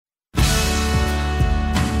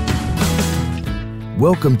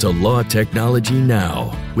Welcome to Law Technology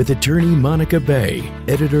Now with attorney Monica Bay,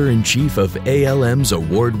 editor-in-chief of ALM's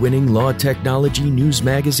award-winning law technology news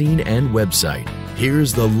magazine and website.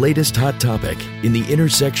 Here's the latest hot topic in the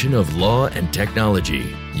intersection of law and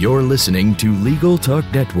technology. You're listening to Legal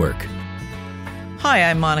Talk Network. Hi,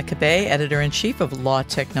 I'm Monica Bay, editor-in-chief of Law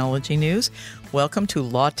Technology News. Welcome to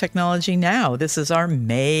Law Technology Now. This is our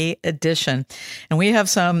May edition. And we have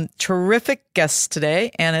some terrific guests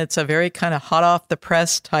today, and it's a very kind of hot off the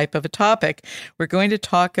press type of a topic. We're going to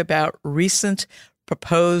talk about recent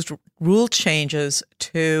proposed rule changes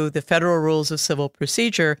to the Federal Rules of Civil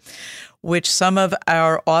Procedure, which some of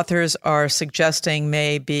our authors are suggesting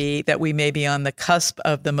that we may be on the cusp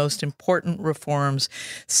of the most important reforms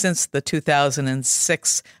since the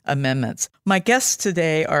 2006 amendments. My guests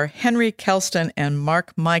today are Henry Kelston and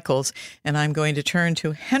Mark Michaels, and I'm going to turn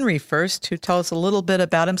to Henry first to tell us a little bit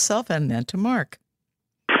about himself and then to Mark.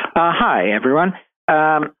 Hi, everyone.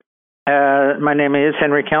 My name is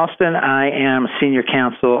Henry Kelston. I am senior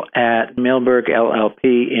counsel at Milberg LLP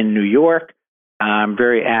in New York. I'm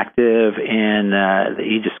very active in the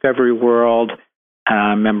e-discovery world,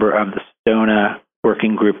 member of the Sedona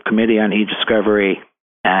Working Group Committee on E-Discovery,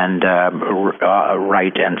 and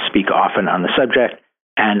write and speak often on the subject.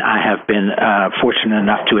 And I have been fortunate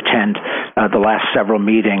enough to attend the last several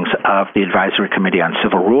meetings of the Advisory Committee on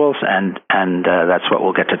Civil Rules, and that's what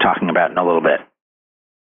we'll get to talking about in a little bit.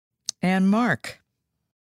 And Mark.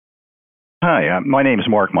 Hi, my name is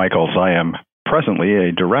Mark Michaels. I am presently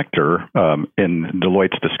a director in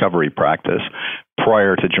Deloitte's discovery practice.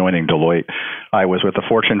 Prior to joining Deloitte, I was with the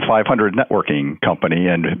Fortune 500 networking company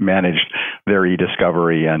and managed their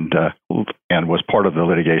e-discovery and was part of the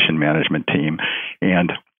litigation management team.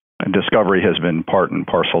 And discovery has been part and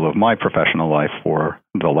parcel of my professional life for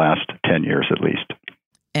the last 10 years at least.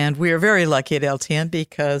 And we are very lucky at LTN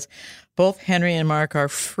because both Henry and Mark are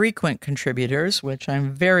frequent contributors, which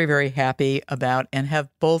I'm very, very happy about, and have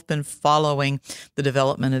both been following the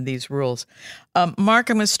development of these rules. Mark,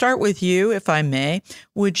 I'm going to start with you, if I may.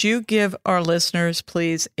 Would you give our listeners,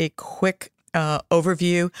 please, a quick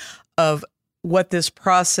overview of what this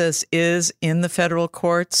process is in the federal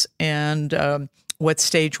courts and what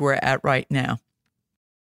stage we're at right now?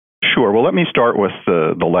 Sure. Well, let me start with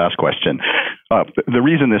the last question. The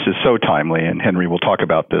reason this is so timely, and Henry will talk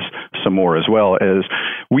about this some more as well, is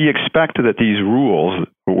we expect that these rules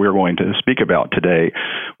we're going to speak about today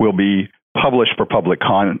will be published for public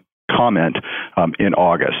comment in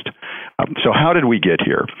August. So how did we get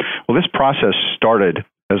here? Well, this process started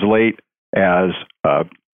as late as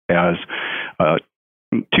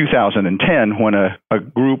 2010 when a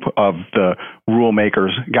group of the rule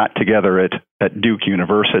makers got together at Duke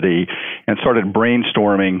University and started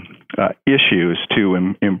brainstorming issues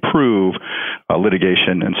to improve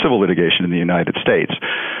litigation and civil litigation in the United States.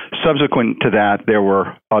 Subsequent to that, there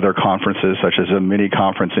were other conferences, such as a mini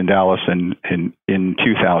conference in Dallas in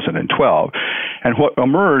 2012. And what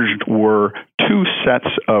emerged were two sets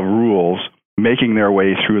of rules making their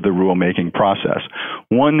way through the rulemaking process.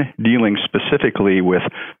 One dealing specifically with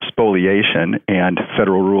spoliation and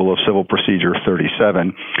Federal Rule of Civil Procedure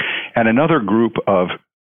 37, and another group of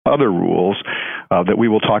other rules that we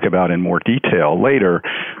will talk about in more detail later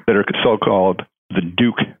that are so-called the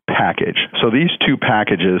Duke package. So these two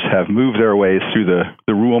packages have moved their way through the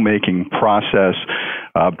rulemaking process,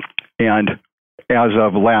 and as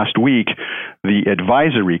of last week, the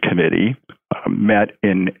Advisory Committee met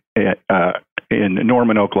in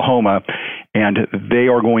Norman, Oklahoma, and they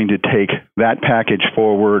are going to take that package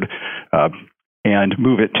forward and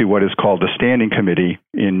move it to what is called the Standing Committee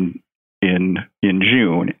in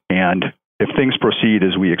June. And if things proceed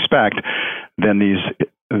as we expect, then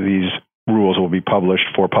these rules will be published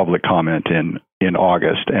for public comment in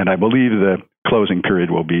August. And I believe the closing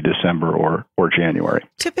period will be December or January.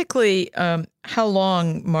 Typically, how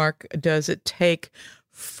long, Mark, does it take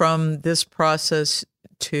from this process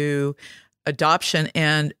to adoption?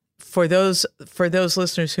 And for those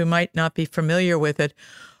listeners who might not be familiar with it,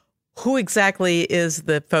 who exactly is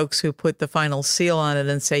the folks who put the final seal on it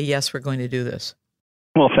and say, yes, we're going to do this?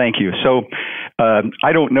 Well, thank you. So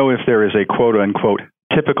I don't know if there is a quote-unquote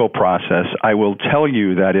typical process. I will tell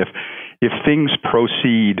you that if things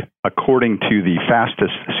proceed according to the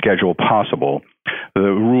fastest schedule possible, the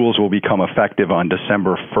rules will become effective on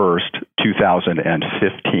December 1st,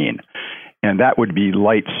 2015. And that would be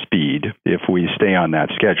light speed if we stay on that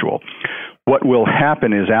schedule. What will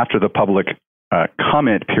happen is after the public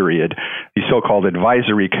comment period, the so-called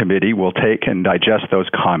Advisory Committee will take and digest those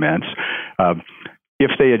comments. If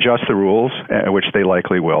they adjust the rules, which they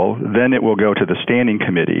likely will, then it will go to the Standing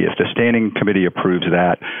Committee. If the Standing Committee approves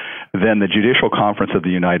that, then the Judicial Conference of the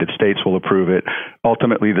United States will approve it.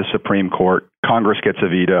 Ultimately, the Supreme Court, Congress gets a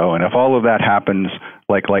veto, and if all of that happens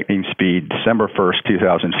like lightning speed, December 1st,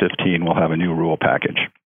 2015, we'll have a new rule package.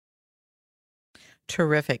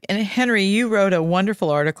 Terrific. And Henry, you wrote a wonderful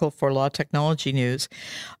article for Law Technology News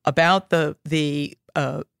about the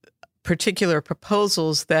particular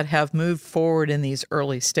proposals that have moved forward in these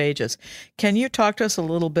early stages. Can you talk to us a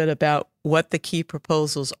little bit about what the key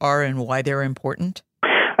proposals are and why they're important?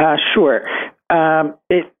 Sure.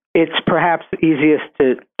 It's perhaps easiest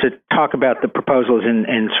to talk about the proposals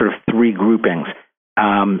in sort of three groupings.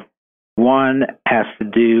 One has to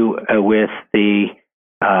do with the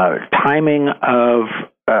timing of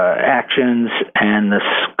actions and the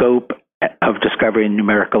scope of discovery and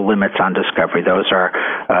numerical limits on discovery. Those are,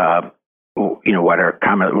 what are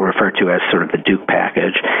commonly referred to as sort of the Duke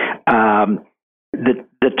package.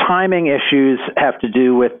 The timing issues have to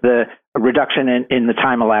do with the reduction in the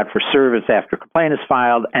time allowed for service after a complaint is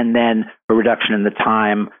filed, and then a reduction in the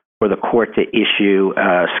time for the court to issue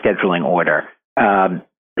a scheduling order.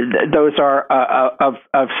 Those are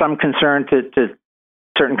of some concern to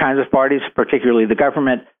certain kinds of parties, particularly the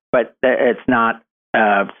government, but it's not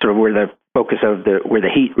sort of where the focus of where the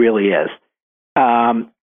heat really is.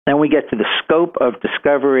 Then we get to the scope of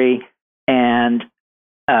discovery and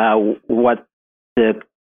what the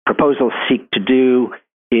proposals seek to do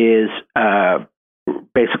is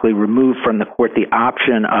basically remove from the court the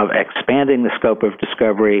option of expanding the scope of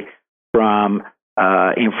discovery from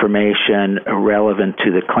information relevant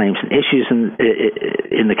to the claims and issues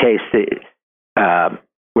in the case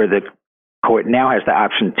where the court now has the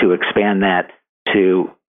option to expand that to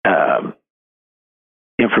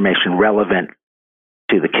information relevant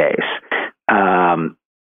to the case.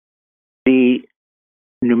 The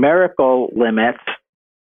numerical limits,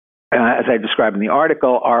 as I described in the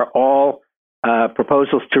article, are all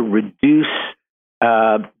proposals to reduce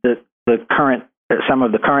some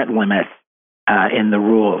of the current limits in the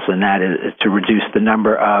rules, and that is to reduce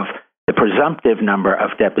the presumptive number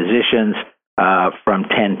of depositions from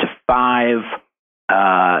 10 to 5.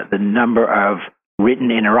 The number of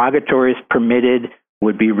written interrogatories permitted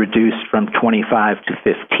would be reduced from 25 to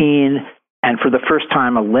 15. And for the first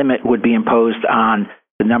time, a limit would be imposed on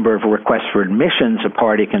the number of requests for admissions a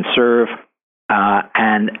party can serve.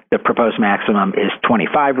 And the proposed maximum is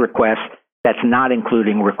 25 requests. That's not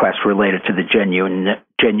including requests related to the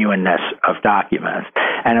genuineness of documents.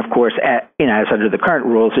 And of course, as under the current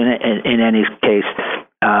rules, in any case,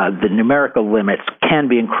 the numerical limits can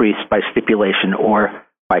be increased by stipulation or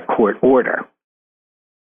by court order.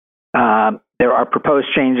 There are proposed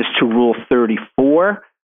changes to Rule 34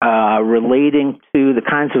 relating to the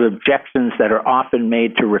kinds of objections that are often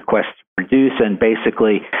made to requests to produce, and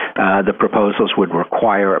basically the proposals would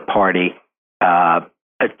require a party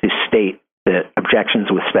to state the objections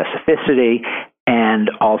with specificity and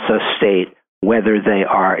also state whether they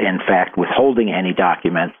are in fact withholding any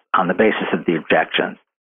documents on the basis of the objections.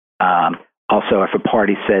 Also, if a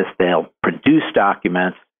party says they'll produce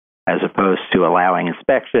documents as opposed to allowing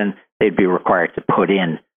inspection, they'd be required to put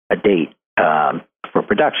in a date for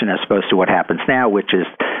production, as opposed to what happens now, which is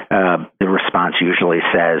the response usually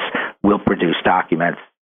says, we'll produce documents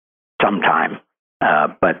sometime,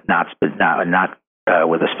 but not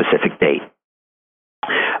with a specific date.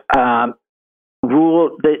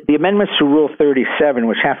 The amendments to Rule 37,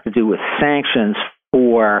 which have to do with sanctions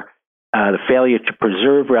for the failure to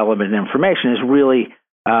preserve relevant information, is really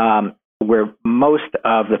where most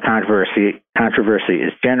of the controversy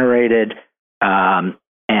is generated.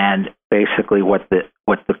 And basically what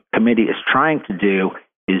the committee is trying to do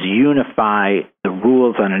is unify the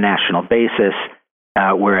rules on a national basis,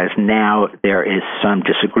 whereas now there is some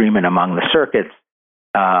disagreement among the circuits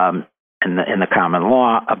in the common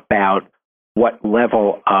law about what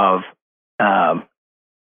level of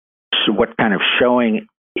what kind of showing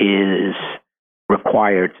is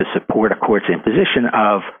required to support a court's imposition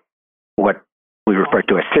of what we refer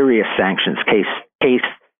to as serious sanctions, case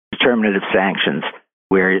determinative sanctions,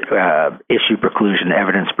 where issue preclusion,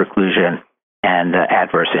 evidence preclusion, and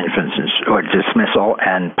adverse inference or dismissal,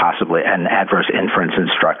 and possibly an adverse inference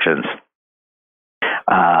instructions.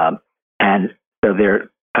 And so they're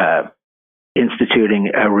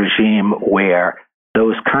instituting a regime where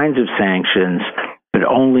those kinds of sanctions could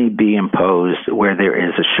only be imposed where there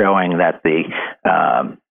is a showing that the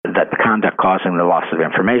conduct causing the loss of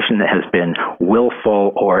information has been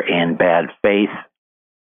willful or in bad faith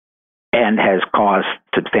and has caused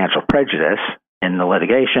substantial prejudice in the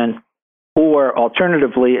litigation, or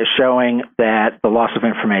alternatively, a showing that the loss of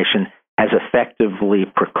information has effectively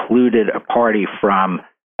precluded a party from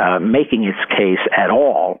making its case at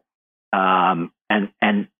all and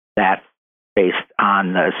that's based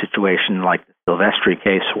on a situation like the Silvestri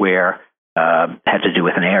case where had to do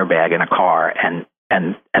with an airbag in a car, and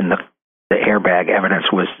the airbag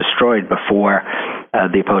evidence was destroyed before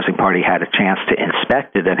the opposing party had a chance to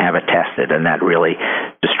inspect it and have it tested, and that really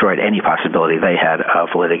destroyed any possibility they had of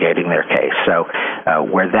litigating their case. So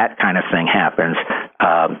where that kind of thing happens,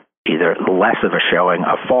 either less of a showing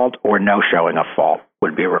of fault or no showing of fault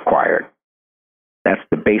would be required. That's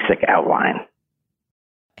the basic outline.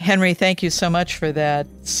 Henry, thank you so much for that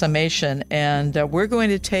summation. And we're going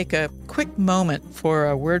to take a quick moment for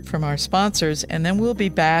a word from our sponsors, and then we'll be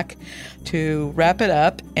back to wrap it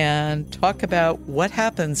up and talk about what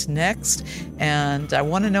happens next. And I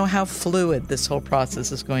want to know how fluid this whole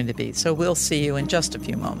process is going to be. So we'll see you in just a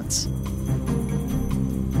few moments.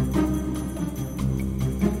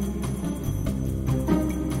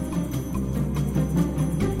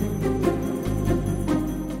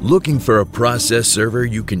 Looking for a process server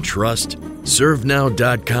you can trust?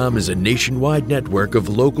 ServeNow.com is a nationwide network of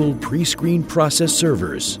local pre-screened process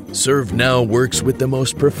servers. ServeNow works with the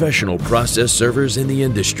most professional process servers in the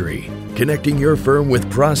industry, connecting your firm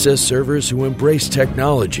with process servers who embrace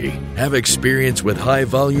technology, have experience with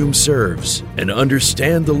high-volume serves, and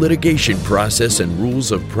understand the litigation process and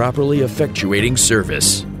rules of properly effectuating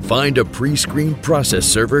service. Find a pre-screened process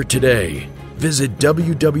server today. Visit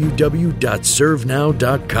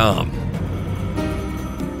www.servenow.com.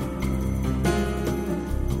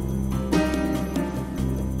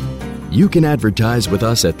 You can advertise with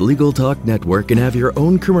us at Legal Talk Network and have your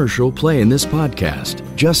own commercial play in this podcast.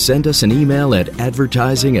 Just send us an email at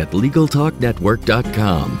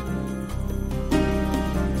advertising@LegalTalkNetwork.com.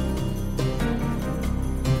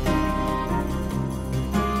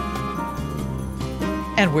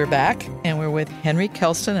 And we're back, and we're with Henry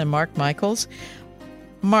Kelston and Mark Michaels.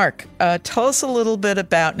 Mark, tell us a little bit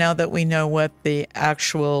about, now that we know what the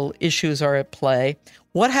actual issues are at play,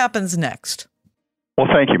 what happens next? Well,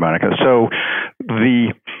 thank you, Monica. So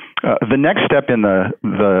the next step in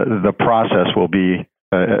the process will be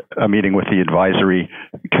a meeting with the advisory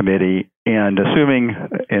committee, and assuming,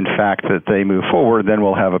 in fact, that they move forward, then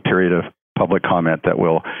we'll have a period of public comment that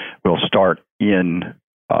will start in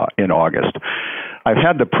August. I've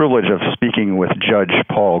had the privilege of speaking with Judge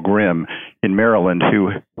Paul Grimm in Maryland,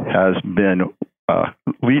 who has been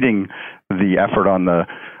leading the effort on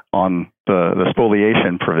the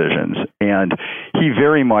spoliation provisions, and he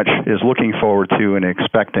very much is looking forward to and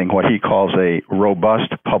expecting what he calls a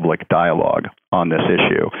robust public dialogue on this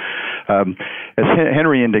issue. As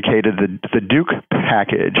Henry indicated, the Duke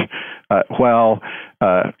package, while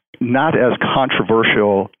not as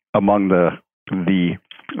controversial among the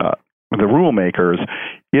rule makers,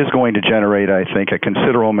 is going to generate, I think, a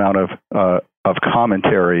considerable amount of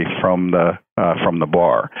commentary from the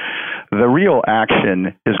bar. The real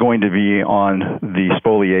action is going to be on the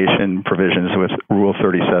spoliation provisions with Rule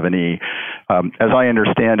 37E. As I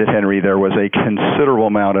understand it, Henry, there was a considerable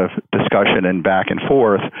amount of discussion and back and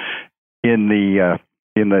forth in the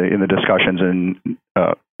discussions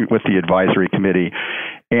with the advisory committee,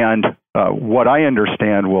 and what I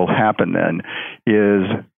understand will happen then is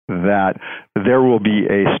that there will be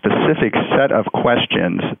a specific set of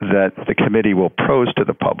questions that the committee will pose to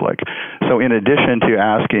the public. So in addition to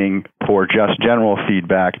asking for just general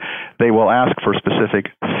feedback, they will ask for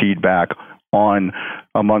specific feedback on,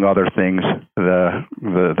 among other things, the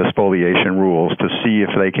spoliation rules, to see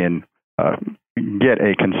if they can get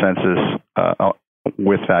a consensus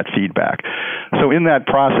with that feedback. So in that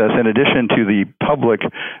process, in addition to the public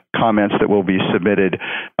comments that will be submitted,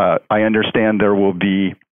 I understand there will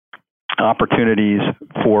be opportunities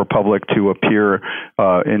for public to appear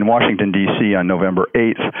in Washington, D.C. on November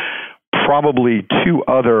 8th, probably two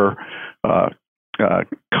other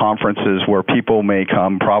conferences where people may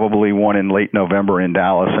come, probably one in late November in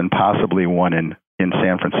Dallas and possibly one in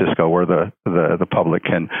San Francisco, where the public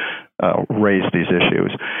can raise these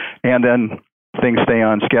issues. And then things stay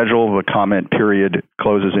on schedule. The comment period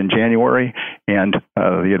closes in January, and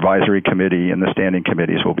the advisory committee and the standing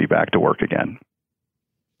committees will be back to work again.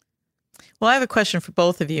 Well, I have a question for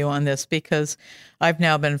both of you on this, because I've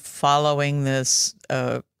now been following this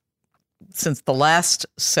since the last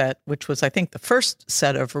set, which was, I think, the first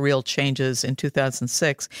set of real changes in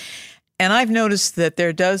 2006. And I've noticed that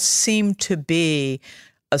there does seem to be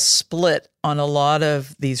a split on a lot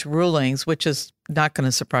of these rulings, which is not going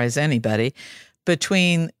to surprise anybody,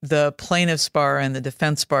 between the plaintiff's bar and the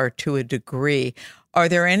defense bar to a degree. Are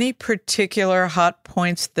there any particular hot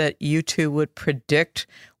points that you two would predict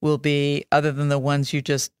will be, other than the ones you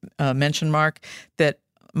just mentioned, Mark, that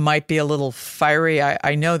might be a little fiery.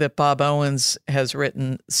 I know that Bob Owens has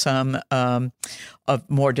written some of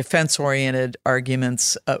more defense-oriented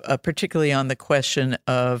arguments, particularly on the question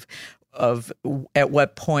of at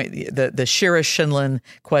what point the Shira Scheindlin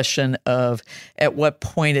question of at what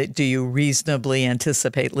point do you reasonably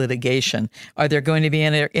anticipate litigation? Are there going to be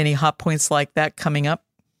any hot points like that coming up?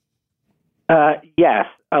 Yes,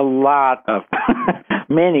 a lot of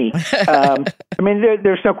many. I mean,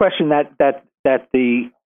 there's no question that these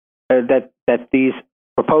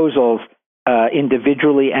proposals,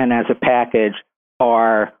 individually and as a package,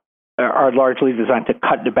 are largely designed to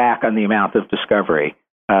cut back on the amount of discovery.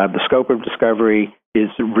 The scope of discovery is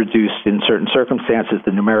reduced in certain circumstances.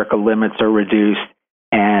 The numerical limits are reduced,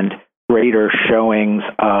 and greater showings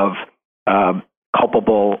of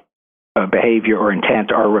culpable behavior or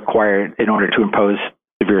intent are required in order to impose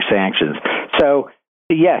severe sanctions. So,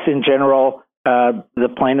 yes, in general, the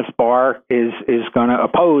plaintiff's bar is going to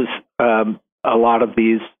oppose a lot of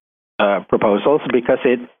these proposals because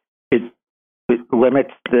it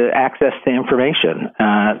limits the access to information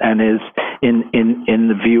and is, in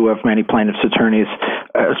the view of many plaintiffs' attorneys,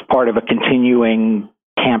 as part of a continuing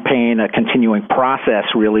campaign, a continuing process,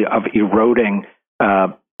 really, of eroding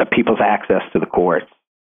people's access to the courts.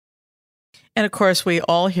 And of course, we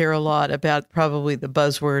all hear a lot about probably the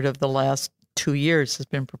buzzword of the last 2 years has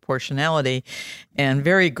been proportionality, and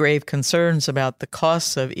very grave concerns about the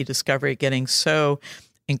costs of e-discovery getting so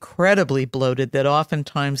incredibly bloated that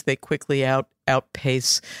oftentimes they quickly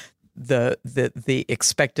outpace the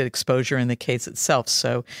expected exposure in the case itself.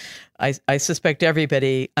 So I suspect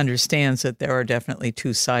everybody understands that there are definitely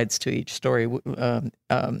two sides to each story.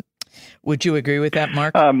 Would you agree with that,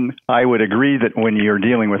 Mark? I would agree that when you're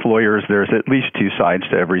dealing with lawyers, there's at least two sides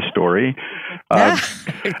to every story.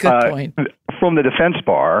 Good point. From the defense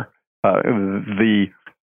bar, I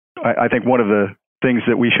think one of the things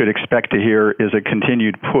that we should expect to hear is a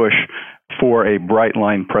continued push for a bright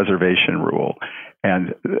line preservation rule.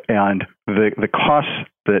 And the costs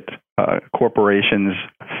that corporations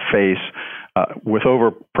face with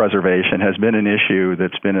over-preservation has been an issue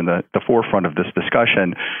that's been in the forefront of this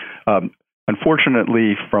discussion.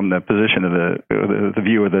 Unfortunately, from the position of the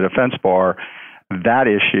view of the defense bar, that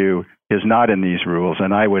issue is not in these rules,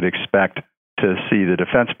 and I would expect to see the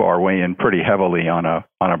defense bar weigh in pretty heavily on a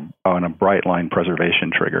bright line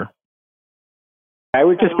preservation trigger. I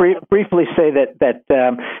would just briefly say that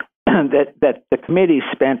the committee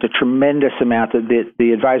spent a tremendous amount of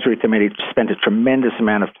the advisory committee spent a tremendous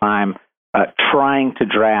amount of time trying to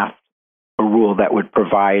draft a rule that would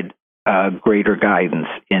provide greater guidance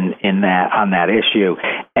on that issue,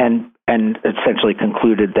 and essentially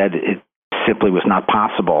concluded that it simply was not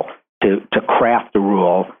possible to craft a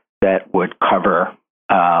rule that would cover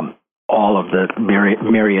all of the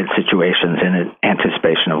myriad situations in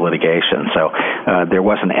anticipation of litigation. So there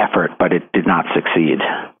was an effort, but it did not succeed.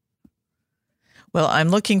 Well, I'm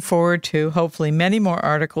looking forward to hopefully many more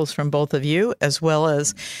articles from both of you, as well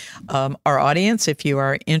as our audience. If you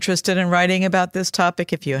are interested in writing about this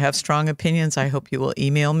topic, if you have strong opinions, I hope you will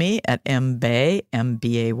email me at mbay,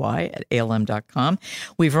 M-B-A-Y, at ALM.com.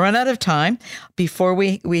 We've run out of time. Before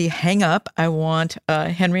we hang up, I want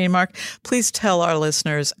Henry and Mark, please tell our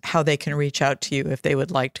listeners how they can reach out to you if they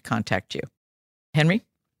would like to contact you. Henry?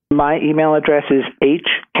 My email address is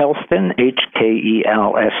hkelston,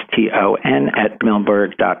 HKELSTON,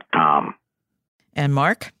 @milberg.com. And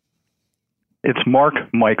Mark? It's Mark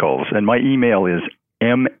Michaels, and my email is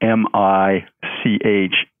MMICHELS,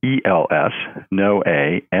 no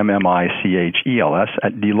A, MMICHELS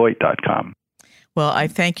 @Deloitte.com. Well, I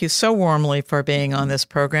thank you so warmly for being on this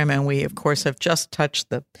program, and we, of course, have just touched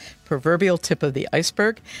the proverbial tip of the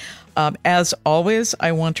iceberg. As always,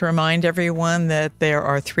 I want to remind everyone that there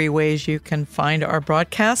are 3 ways you can find our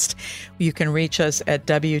broadcast. You can reach us at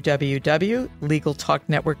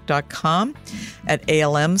www.legaltalknetwork.com, at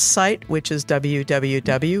ALM's site, which is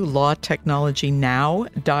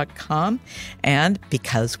www.lawtechnologynow.com, and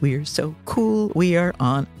because we're so cool, we are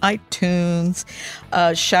on iTunes.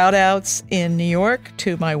 Shout outs in New York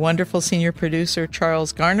to my wonderful senior producer,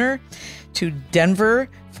 Charles Garner, to Denver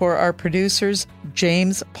for our producers,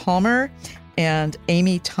 James Palmer and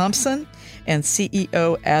Amy Thompson, and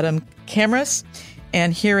CEO Adam Camras.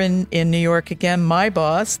 And here in New York again, my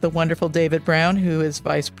boss, the wonderful David Brown, who is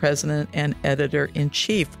Vice President and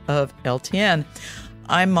Editor-in-Chief of LTN.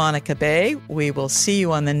 I'm Monica Bay. We will see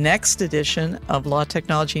you on the next edition of Law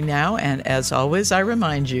Technology Now. And as always, I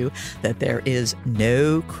remind you that there is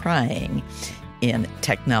no crying in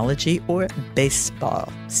technology or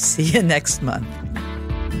baseball. See you next month.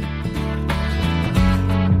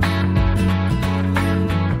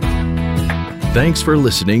 Thanks for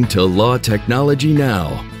listening to Law Technology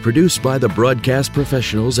Now, produced by the broadcast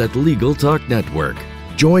professionals at Legal Talk Network.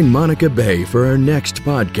 Join Monica Bay for our next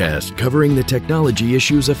podcast covering the technology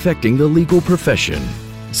issues affecting the legal profession.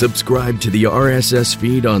 Subscribe to the RSS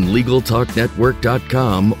feed on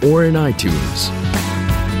LegalTalkNetwork.com or in iTunes.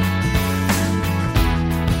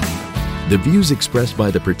 The views expressed by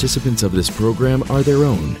the participants of this program are their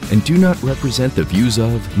own and do not represent the views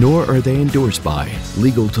of, nor are they endorsed by,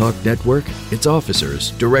 Legal Talk Network, its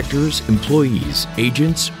officers, directors, employees,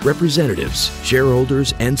 agents, representatives,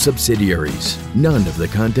 shareholders, and subsidiaries. None of the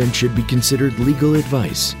content should be considered legal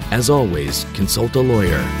advice. As always, consult a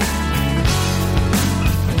lawyer.